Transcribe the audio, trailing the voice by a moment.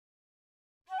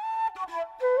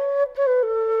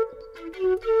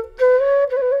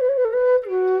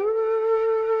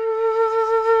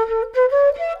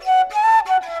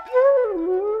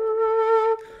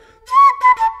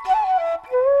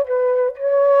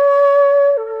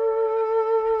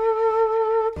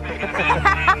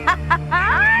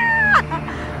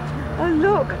Oh,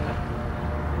 look.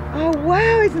 Oh,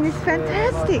 wow, isn't this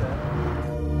fantastic?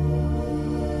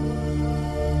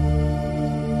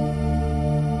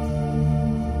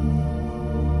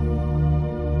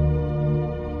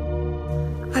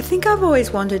 I think I've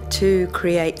always wanted to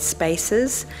create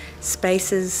spaces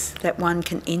that one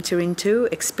can enter into,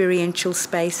 experiential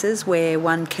spaces where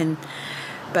one can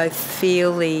both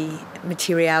feel the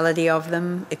materiality of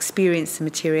them, experience the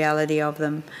materiality of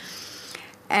them.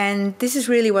 And this is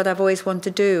really what I've always wanted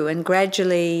to do, and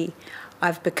gradually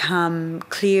I've become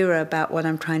clearer about what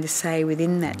I'm trying to say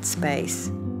within that space.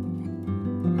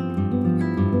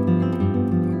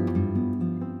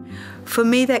 For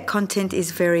me, that content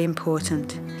is very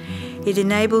important. It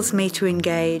enables me to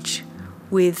engage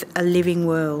with a living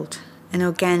world, an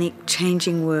organic,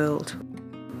 changing world,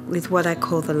 with what I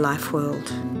call the life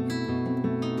world.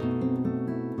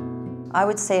 I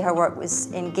would say her work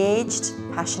was engaged,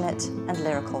 passionate and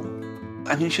lyrical.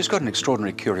 I mean, she's got an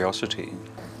extraordinary curiosity.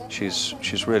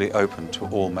 She's really open to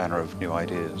all manner of new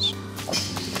ideas.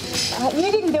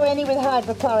 You didn't do any with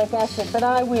hydrochloric acid, but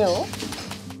I will.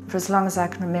 For as long as I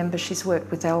can remember, she's worked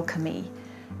with alchemy,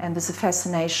 and there's a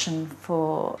fascination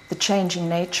for the changing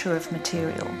nature of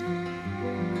material.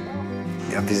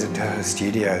 A visit to her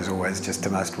studio is always just the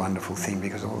most wonderful thing,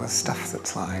 because all the stuff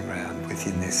that's lying around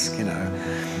within this, you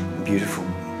know, beautiful,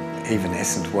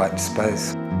 evanescent white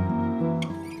space.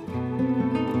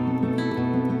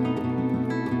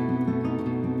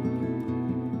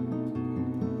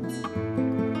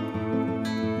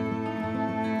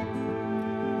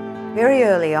 Very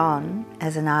early on,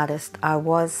 as an artist, I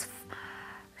was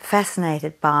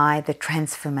fascinated by the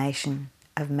transformation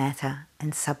of matter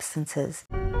and substances.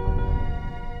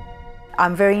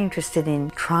 I'm very interested in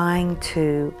trying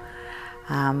to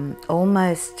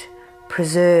almost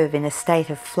preserve in a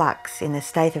state of flux, in a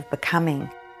state of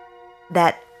becoming,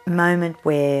 that moment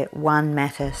where one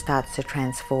matter starts to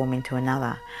transform into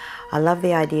another. I love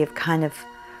the idea of kind of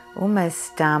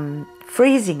almost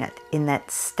freezing it in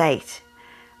that state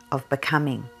of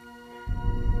becoming.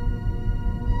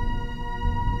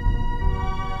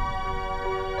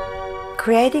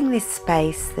 Creating this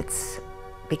space that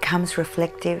becomes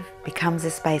reflective, becomes a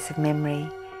space of memory.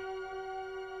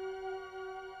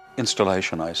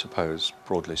 Installation, I suppose,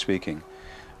 broadly speaking,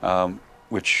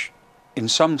 which in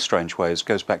some strange ways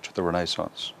goes back to the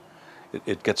Renaissance.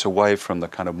 It gets away from the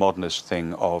kind of modernist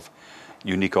thing of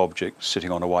unique objects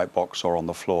sitting on a white box or on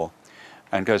the floor,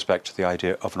 and goes back to the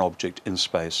idea of an object in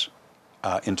space,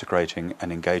 integrating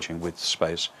and engaging with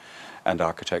space and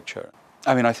architecture.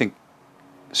 I mean, I think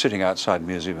sitting outside the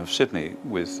Museum of Sydney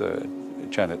with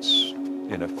Janet's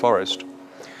in a forest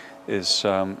is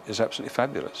absolutely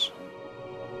fabulous.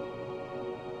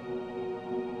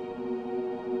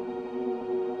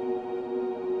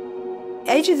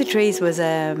 Age of the Trees was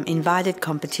an invited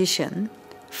competition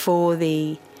for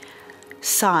the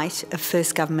site of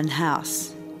First Government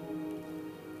House.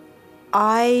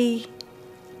 I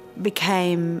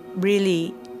became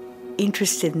really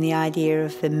interested in the idea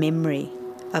of the memory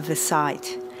of the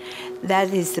site.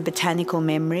 That is the botanical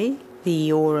memory,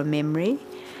 the Eora memory,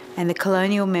 and the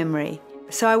colonial memory.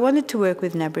 So I wanted to work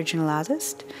with an Aboriginal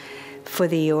artist for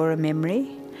the Eora memory.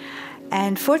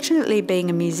 And fortunately, being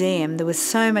a museum, there was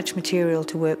so much material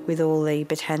to work with all the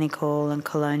botanical and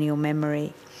colonial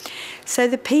memory. So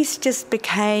the piece just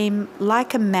became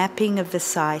like a mapping of the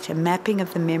site, a mapping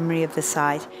of the memory of the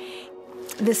site.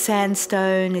 The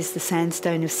sandstone is the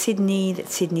sandstone of Sydney that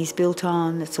Sydney's built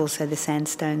on. It's also the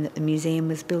sandstone that the museum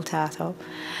was built out of.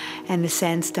 And the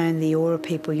sandstone the Eora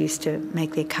people used to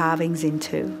make their carvings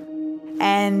into.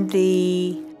 And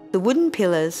the wooden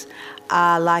pillars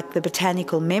are like the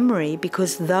botanical memory,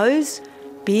 because those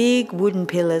big wooden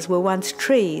pillars were once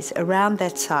trees around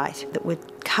that site that were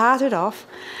carted off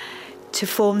to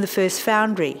form the first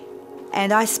foundry.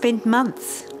 And I spent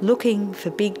months looking for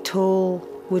big, tall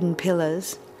wooden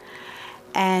pillars.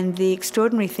 And the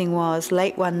extraordinary thing was,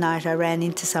 late one night I ran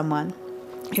into someone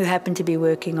who happened to be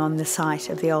working on the site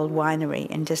of the old winery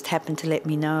and just happened to let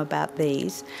me know about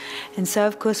these. And so,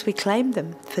 of course, we claimed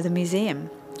them for the museum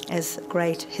as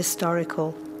great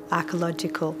historical,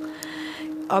 archaeological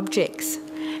objects,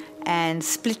 and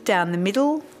split down the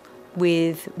middle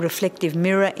with reflective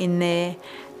mirror in there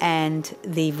and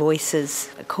the voices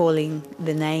calling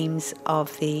the names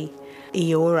of the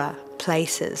Eora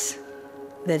places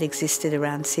that existed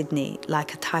around Sydney,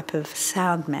 like a type of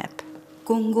sound map.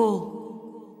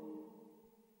 Gungo.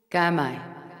 Gamai.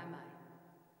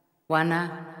 Wana.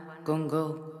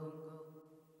 Gungo.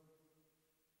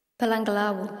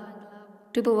 Palangalawu.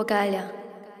 Dubuwagaya.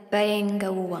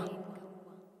 Bayengawuwa.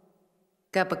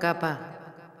 Kappa kappa.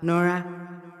 Nora.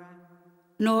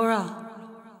 Nora.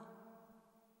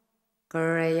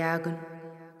 Karayagun.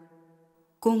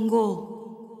 Gungo.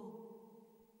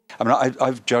 I mean,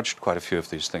 I've judged quite a few of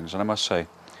these things, and I must say,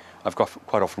 I've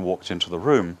quite often walked into the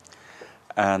room,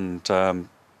 and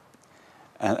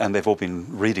they've all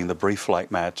been reading the brief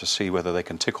like mad to see whether they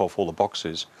can tick off all the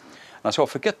boxes. And I said, well,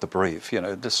 forget the brief. You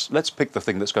know, let's pick the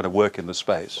thing that's going to work in the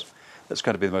space. That's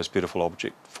going to be the most beautiful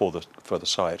object for the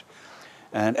site.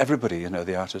 And everybody, you know,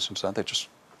 the artists and stuff, they just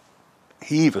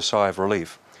heave a sigh of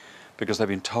relief because they've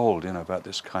been told, you know, about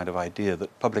this kind of idea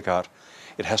that public art,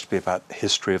 it has to be about the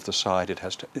history of the site. It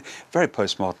has to, very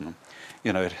postmodern,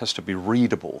 you know, it has to be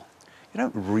readable. You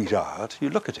don't read art, you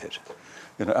look at it.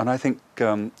 You know, and I think,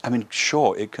 I mean,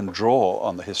 sure, it can draw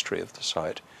on the history of the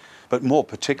site, but more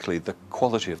particularly the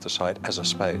quality of the site as a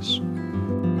space.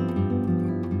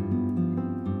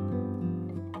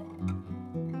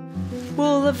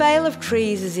 Well, the Vale of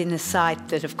Trees is in a site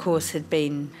that, of course, had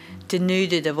been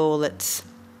denuded of all its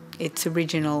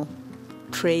original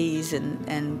trees,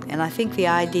 and I think the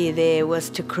idea there was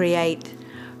to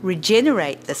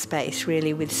regenerate the space,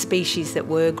 really, with species that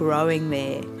were growing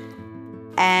there.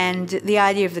 And the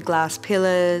idea of the glass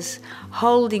pillars,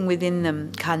 holding within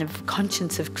them kind of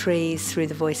conscience of trees through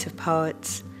the voice of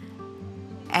poets.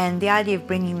 And the idea of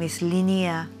bringing this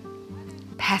linear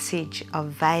passage of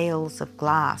veils of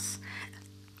glass,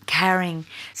 carrying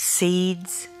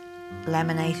seeds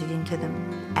laminated into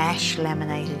them, ash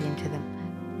laminated into them.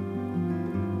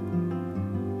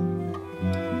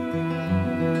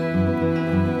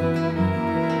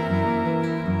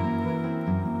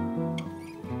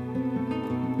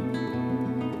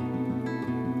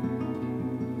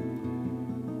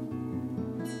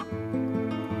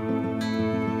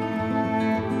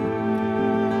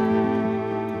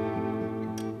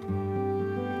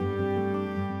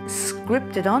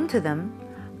 Scripted onto them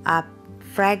are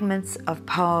fragments of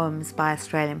poems by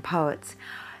Australian poets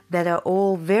that are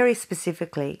all very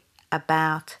specifically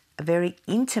about a very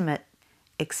intimate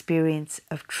experience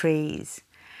of trees.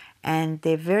 And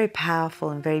they're very powerful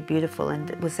and very beautiful, and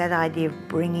it was that idea of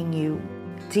bringing you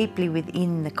deeply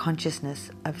within the consciousness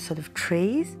of sort of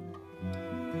trees.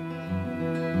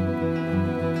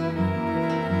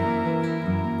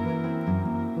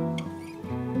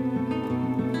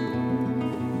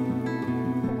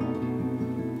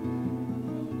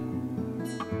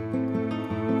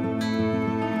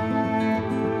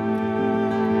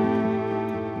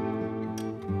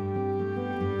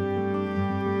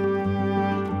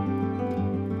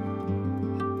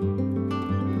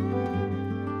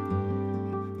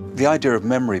 The idea of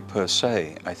memory per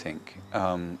se, I think,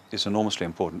 is enormously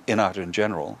important in art in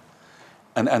general.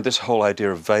 And this whole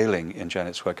idea of veiling in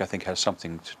Janet's work, I think, has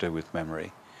something to do with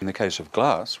memory. In the case of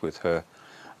glass, with her,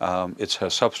 it's her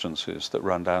substances that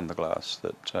run down the glass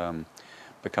that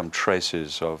become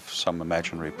traces of some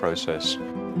imaginary process,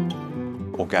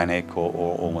 organic or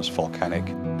almost volcanic.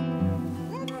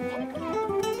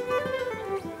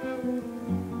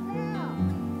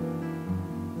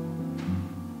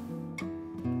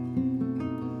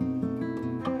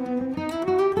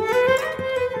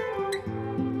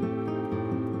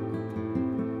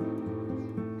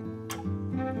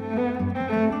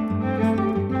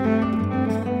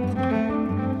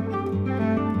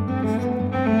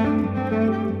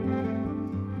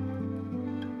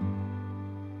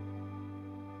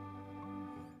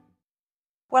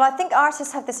 Well, I think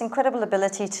artists have this incredible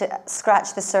ability to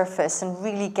scratch the surface and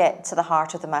really get to the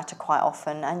heart of the matter quite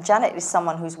often. And Janet is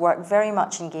someone whose work very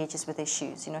much engages with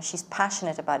issues. You know, she's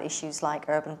passionate about issues like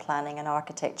urban planning and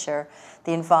architecture,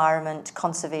 the environment,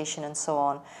 conservation, and so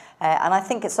on. And I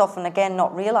think it's often, again,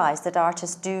 not realised that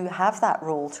artists do have that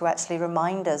role to actually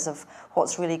remind us of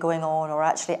what's really going on, or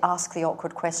actually ask the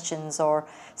awkward questions, or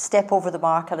step over the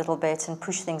mark a little bit and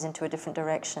push things into a different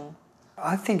direction.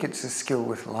 I think it's a skill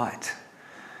with light.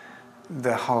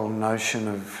 The whole notion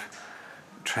of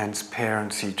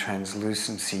transparency,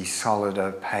 translucency, solid,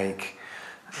 opaque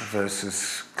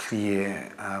versus clear,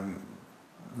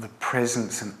 the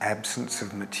presence and absence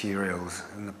of materials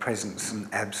and the presence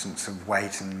and absence of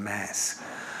weight and mass.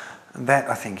 And that,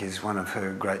 I think, is one of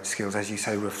her great skills. As you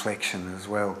say, reflection as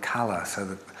well, colour, so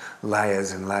that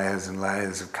layers and layers and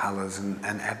layers of colours and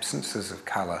absences of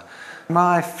colour.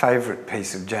 My favourite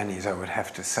piece of Jannie's, I would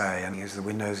have to say, is the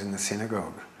windows in the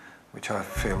synagogue. which I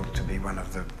feel to be one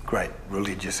of the great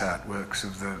religious artworks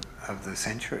of the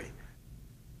century.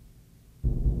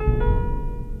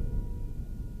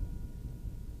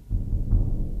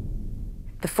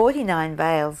 The 49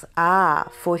 veils are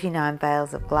 49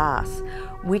 veils of glass,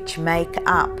 which make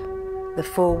up the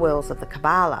 4 worlds of the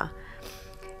Kabbalah,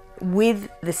 with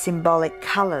the symbolic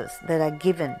colours that are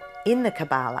given in the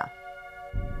Kabbalah.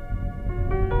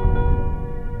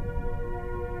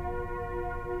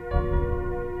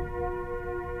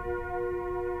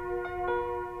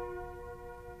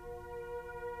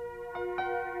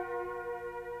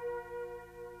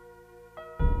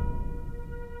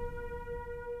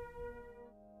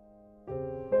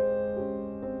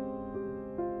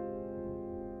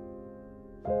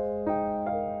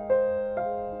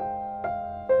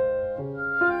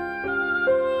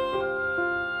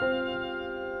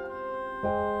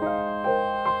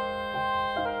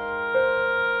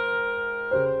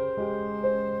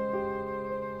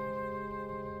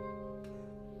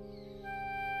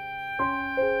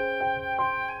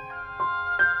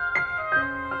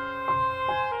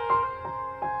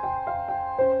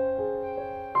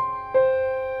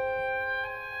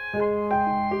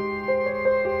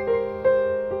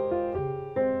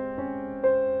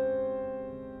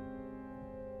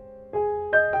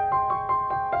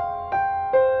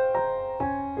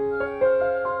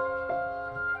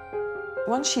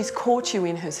 Once she's caught you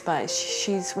in her space,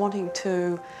 she's wanting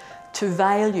to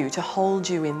veil you, to hold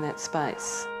you in that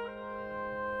space.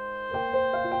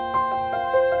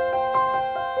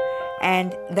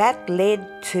 And that led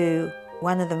to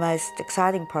one of the most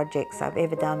exciting projects I've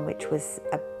ever done, which was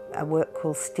a work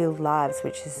called Still Lives,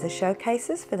 which is the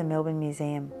showcases for the Melbourne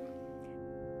Museum.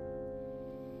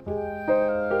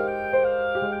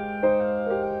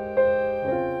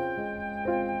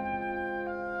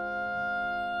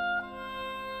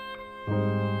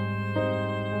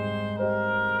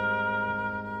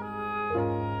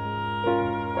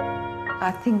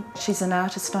 I think she's an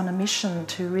artist on a mission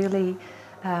to really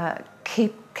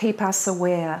keep us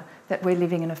aware that we're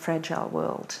living in a fragile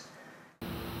world.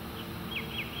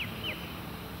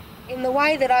 In the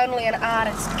way that only an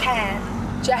artist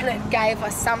can, Janet gave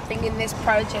us something in this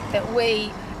project that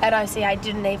we at OCA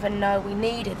didn't even know we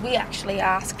needed. We actually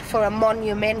asked for a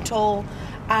monumental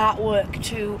artwork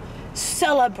to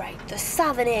celebrate the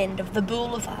southern end of the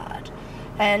boulevard.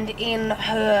 And in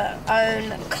her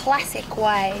own classic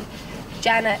way,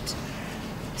 Janet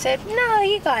said, no,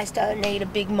 you guys don't need a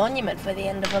big monument for the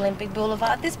end of Olympic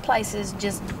Boulevard. This place is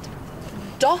just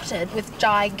dotted with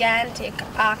gigantic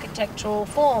architectural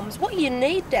forms. What you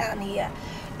need down here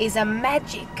is a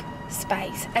magic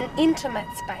space, an intimate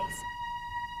space.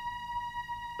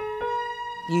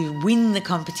 You win the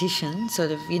competition, sort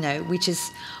of, which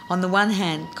is on the one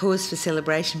hand cause for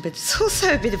celebration, but it's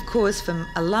also a bit of cause for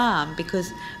alarm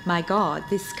because, my God,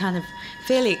 this kind of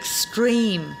fairly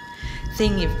extreme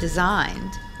thing you've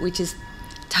designed, which is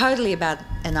totally about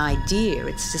an idea,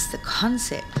 it's just the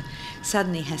concept,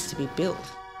 suddenly has to be built.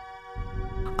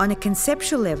 On a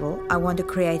conceptual level, I want to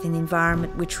create an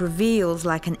environment which reveals,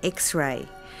 like an X-ray,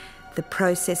 the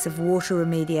process of water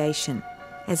remediation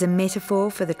as a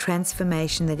metaphor for the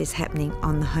transformation that is happening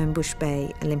on the Homebush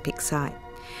Bay Olympic site.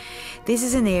 This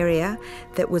is an area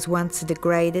that was once a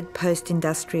degraded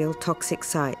post-industrial toxic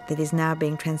site that is now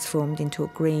being transformed into a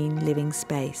green living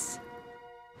space.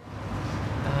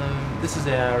 This is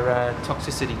our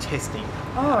toxicity testing.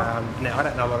 Now, I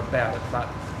don't know a lot about it, but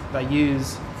they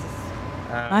use...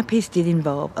 My piece did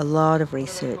involve a lot of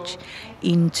research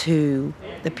into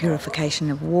the purification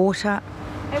of water.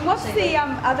 And what's the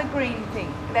other green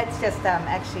thing? That's just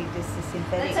actually just a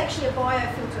synthetic. That's actually a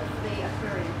biofilter for the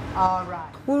aquarium. Oh,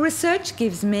 right. Well, research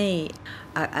gives me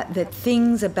that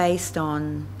things are based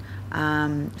on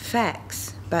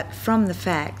facts, but from the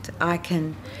fact I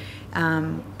can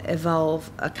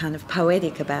evolve a kind of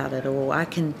poetic about it, or I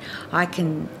can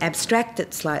abstract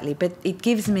it slightly, but it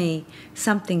gives me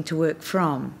something to work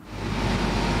from.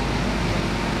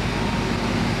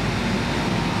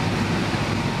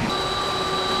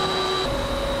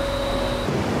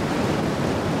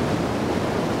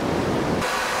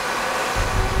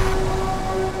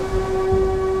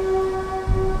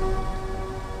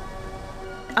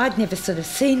 I'd never sort of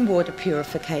seen water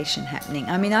purification happening.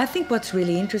 I mean, I think what's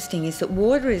really interesting is that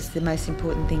water is the most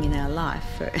important thing in our life,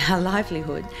 for our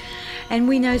livelihood, and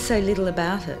we know so little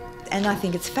about it. And I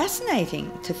think it's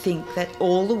fascinating to think that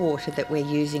all the water that we're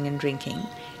using and drinking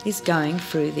is going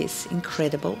through this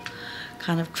incredible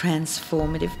kind of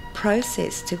transformative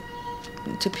process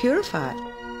to purify it.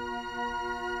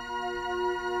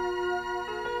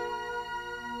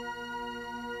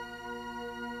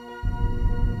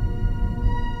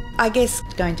 I guess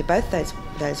going to both those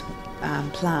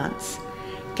plants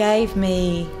gave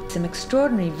me some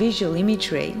extraordinary visual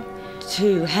imagery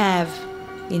to have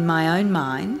in my own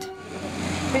mind.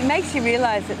 It makes you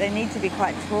realise that they need to be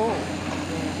quite tall,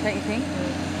 don't you think?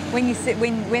 When you sit,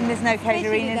 when there's no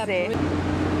catarinas there.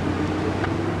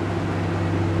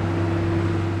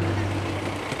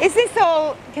 Is this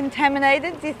all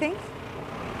contaminated, do you think?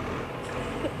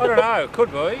 I don't know, it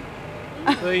could be.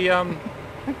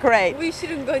 Great. We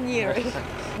shouldn't go near it.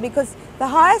 Because the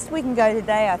highest we can go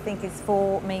today, I think, is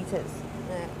 4 metres.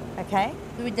 Yeah. Okay?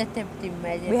 We just have to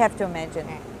imagine. We have to imagine.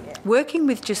 Yeah. Working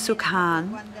with Jusuk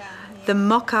Khan, the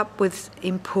mock-up was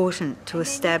important to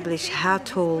establish how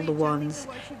tall the wands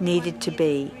needed to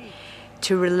be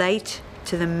to relate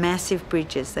to the massive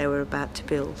bridges they were about to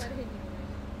build.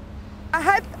 I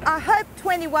hope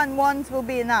 21 wands will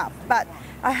be enough, but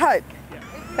I hope.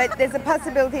 But there's a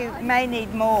possibility we may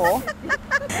need more.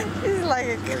 This is like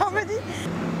a comedy.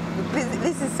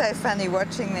 This is so funny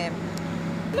watching them.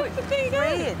 Look at me go.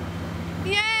 Brilliant.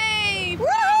 Yay! Woo!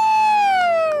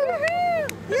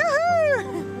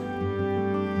 Yoo-hoo!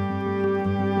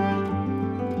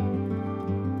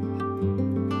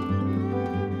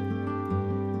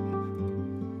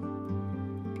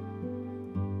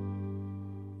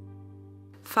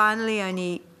 Finally,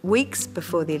 only weeks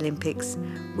before the Olympics,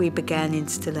 we began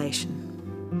installation.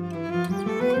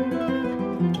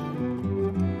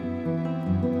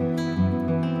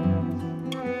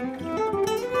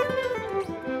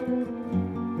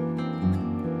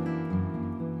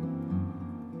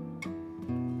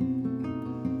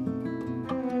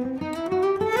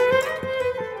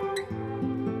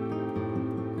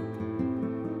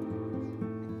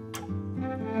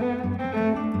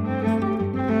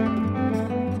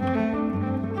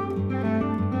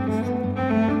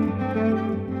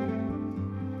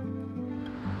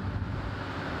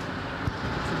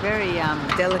 Very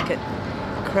delicate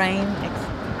crane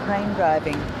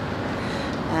driving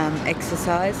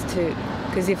exercise too,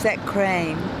 because if that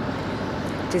crane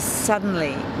just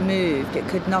suddenly moved, it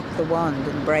could knock the wand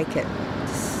and break it.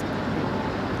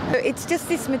 It's just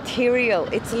this material.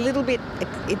 It's a little bit,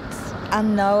 it's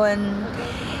unknown.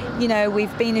 You know,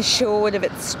 we've been assured of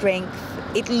its strength.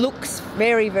 It looks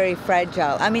very, very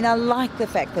fragile. I mean, I like the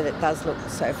fact that it does look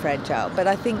so fragile, but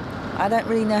I don't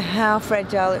really know how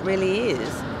fragile it really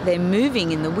is. They're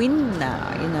moving in the wind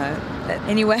now, you know. But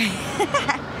anyway,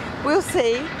 we'll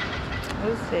see.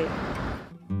 We'll see.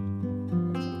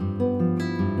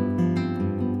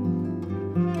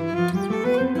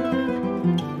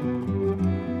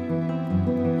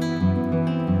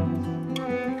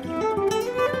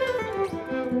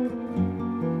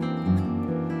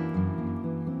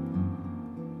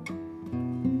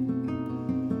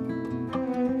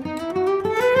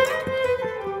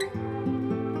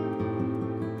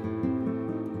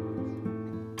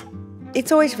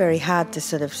 It's always very hard to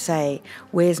sort of say,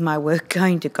 where's my work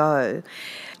going to go?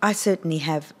 I certainly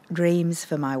have dreams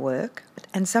for my work,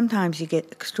 and sometimes you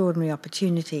get extraordinary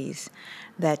opportunities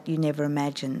that you never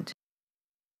imagined.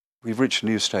 We've reached a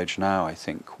new stage now, I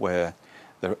think, where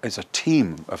there is a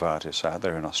team of artists out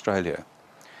there in Australia,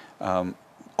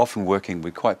 often working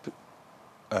with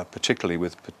particularly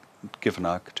with given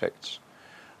architects,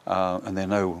 and they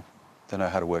know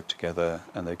how to work together,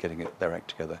 and they're getting their act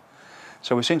together.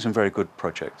 So we're seeing some very good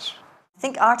projects. I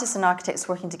think artists and architects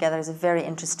working together is a very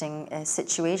interesting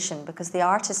situation, because the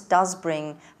artist does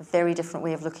bring a very different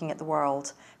way of looking at the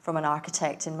world from an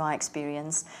architect, in my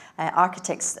experience.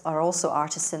 Architects are also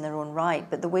artists in their own right,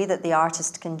 but the way that the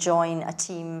artist can join a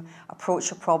team,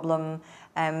 approach a problem,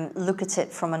 look at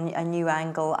it from a new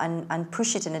angle and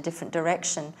push it in a different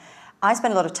direction. I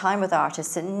spend a lot of time with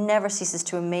artists. It never ceases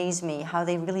to amaze me how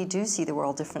they really do see the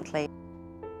world differently.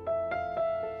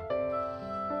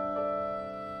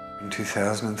 In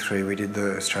 2003 we did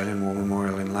the Australian War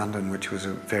Memorial in London, which was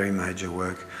a very major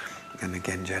work, and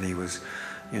again Jenny was,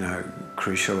 you know,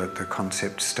 crucial at the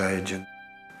concept stage, and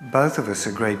both of us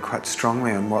agreed quite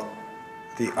strongly on what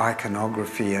the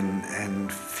iconography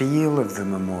and feel of the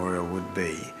memorial would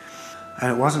be. And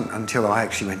it wasn't until I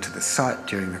actually went to the site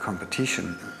during the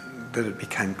competition that it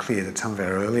became clear that some of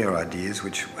our earlier ideas,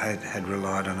 which had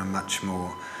relied on a much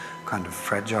more kind of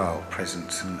fragile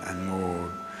presence and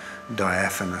more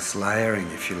diaphanous layering,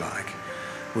 if you like,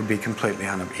 would be completely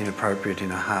inappropriate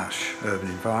in a harsh urban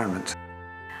environment.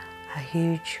 A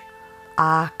huge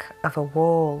arc of a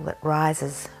wall that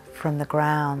rises from the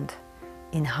ground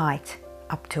in height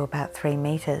up to about 3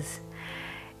 metres.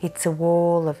 It's a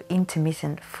wall of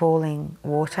intermittent falling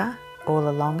water all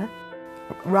along it.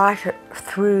 Right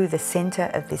through the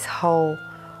centre of this whole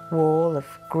wall of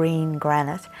green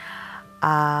granite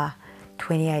are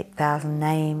 28,000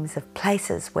 names of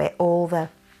places where all the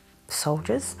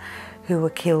soldiers who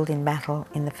were killed in battle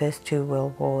in the first 2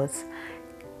 world wars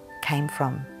came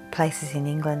from, places in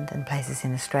England and places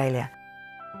in Australia.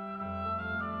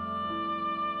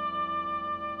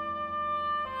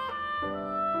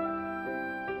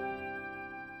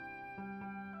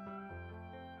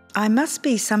 I must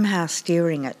be somehow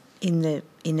steering it in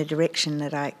the direction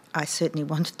that I certainly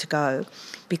wanted to go,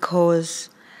 because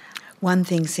one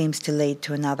thing seems to lead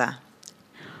to another.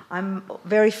 I'm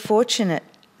very fortunate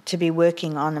to be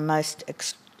working on a most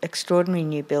extraordinary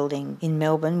new building in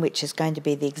Melbourne, which is going to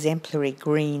be the exemplary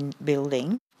green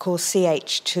building, called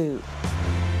CH2.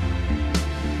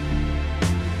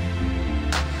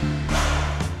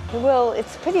 Well,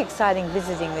 it's pretty exciting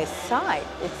visiting this site.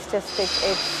 It's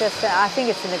just I think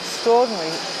it's an extraordinary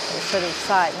sort of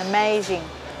site, an amazing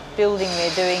building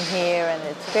they're doing here, and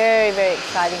it's very, very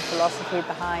exciting philosophy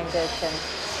behind it, and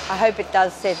I hope it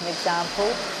does set an example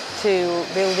to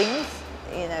buildings,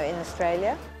 you know, in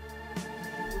Australia.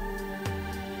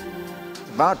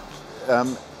 About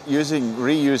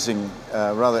reusing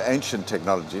rather ancient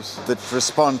technologies that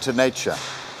respond to nature.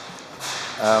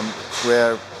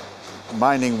 We're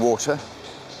mining water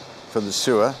from the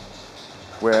sewer,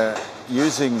 we're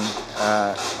using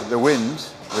the wind,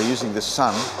 we're using the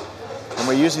sun, and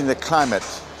we're using the climate,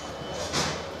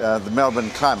 the Melbourne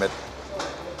climate,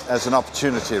 as an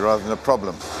opportunity rather than a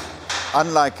problem.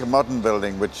 Unlike a modern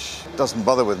building which doesn't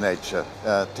bother with nature,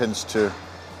 tends to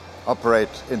operate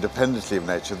independently of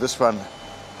nature, this one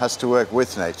has to work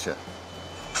with nature.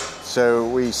 So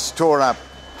we store up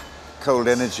cold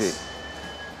energy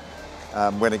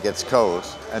when it gets cold,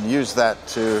 and use that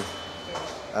to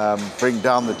bring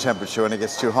down the temperature when it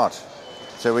gets too hot.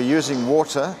 So we're using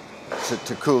water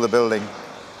to cool the building,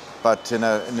 but in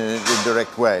an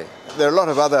indirect way. There are a lot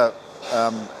of other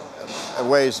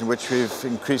ways in which we've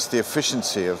increased the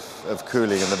efficiency of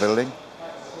cooling in the building,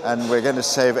 and we're going to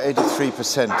save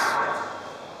 83%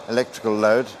 electrical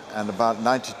load and about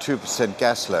 92%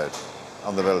 gas load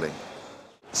on the building.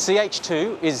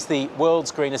 CH2 is the world's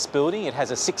greenest building. It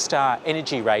has a 6-star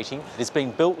energy rating. It's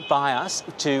been built by us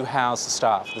to house the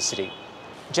staff of the city.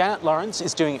 Janet Laurence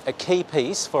is doing a key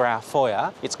piece for our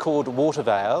foyer. It's called Water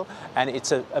Veil, and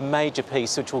it's a major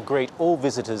piece which will greet all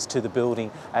visitors to the building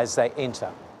as they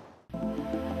enter.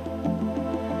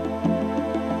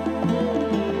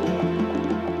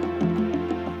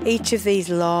 Each of these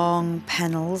long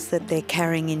panels that they're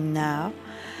carrying in now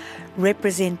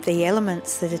represent the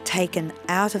elements that are taken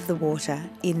out of the water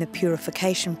in the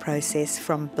purification process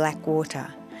from black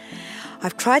water.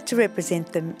 I've tried to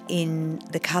represent them in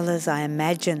the colours I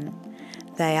imagine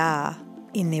they are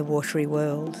in their watery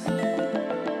world.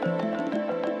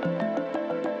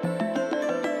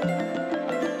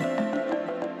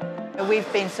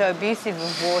 We've been so abusive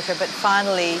of water, but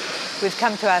finally we've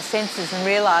come to our senses and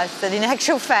realised that in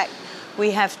actual fact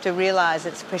we have to realise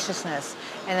its preciousness.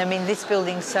 And I mean, this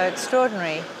building's so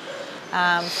extraordinary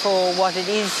for what it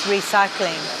is,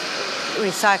 recycling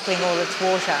all its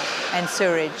water and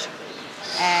sewage,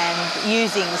 and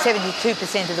using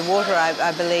 72% of the water,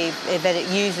 I believe, that it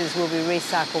uses will be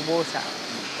recycled water.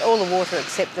 All the water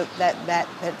except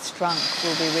that's drunk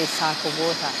will be recycled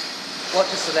water. What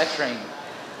does the latrine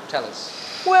tell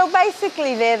us? Well,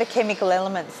 basically they're the chemical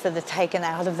elements that are taken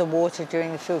out of the water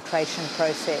during the filtration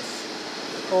process.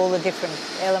 All the different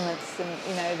elements,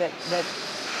 you know, that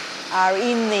are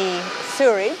in the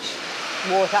sewerage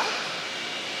water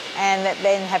and that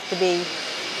then have to be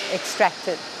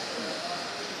extracted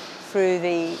through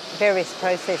the various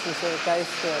processes that it goes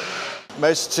through.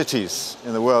 Most cities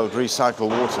in the world recycle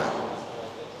water.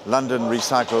 London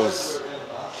recycles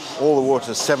all the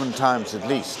water 7 times at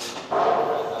least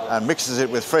and mixes it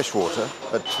with fresh water.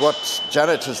 But what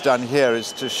Janet has done here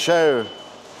is to show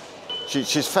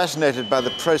she's fascinated by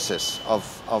the process of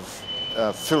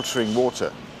filtering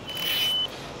water.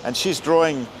 And she's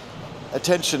drawing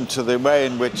attention to the way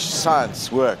in which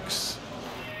science works.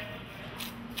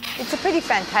 It's a pretty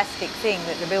fantastic thing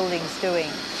that the building's doing.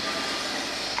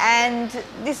 And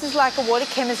this is like a water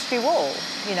chemistry wall.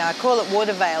 You know, I call it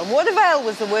Water Veil. Water Veil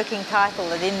was the working title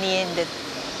that in the end it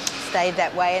stayed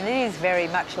that way, and it is very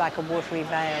much like a watery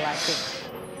veil, I think.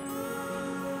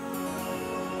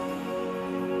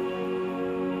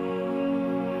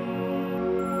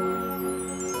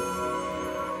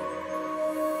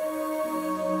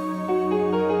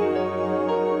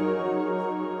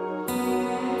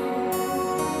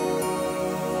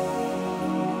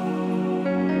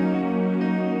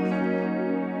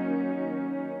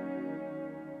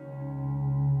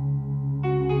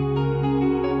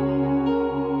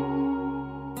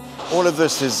 All of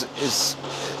this is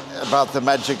about the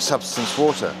magic substance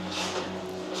water.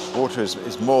 Water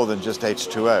is more than just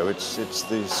H2O, it's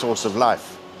the source of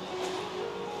life.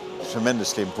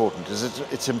 Tremendously important.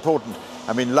 It's important,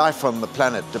 I mean, life on the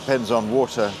planet depends on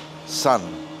water, sun,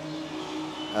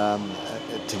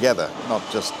 together, not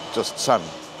just sun.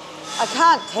 I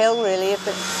can't tell really if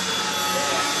it's...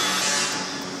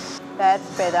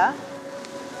 That's better.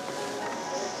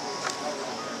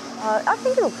 I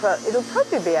think it'll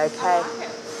probably be okay.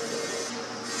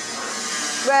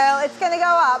 Well, it's going to go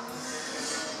up.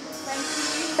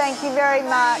 Thank you very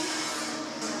much.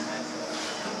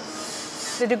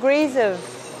 The degrees of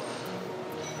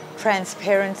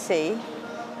transparency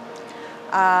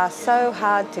are so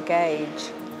hard to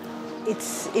gauge.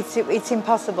 It's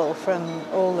impossible from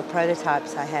all the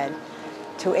prototypes I had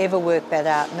to ever work that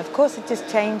out. And of course it just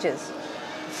changes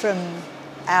from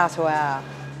hour to hour.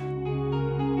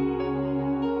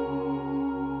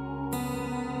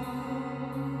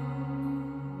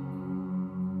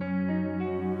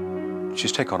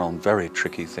 She's taken on very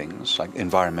tricky things like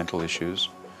environmental issues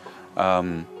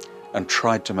and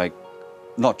tried to make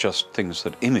not just things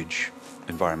that image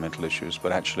environmental issues,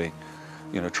 but actually,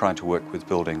 trying to work with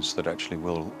buildings that actually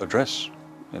will address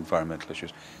environmental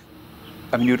issues.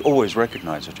 I mean, you'd always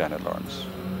recognize a Janet Laurence.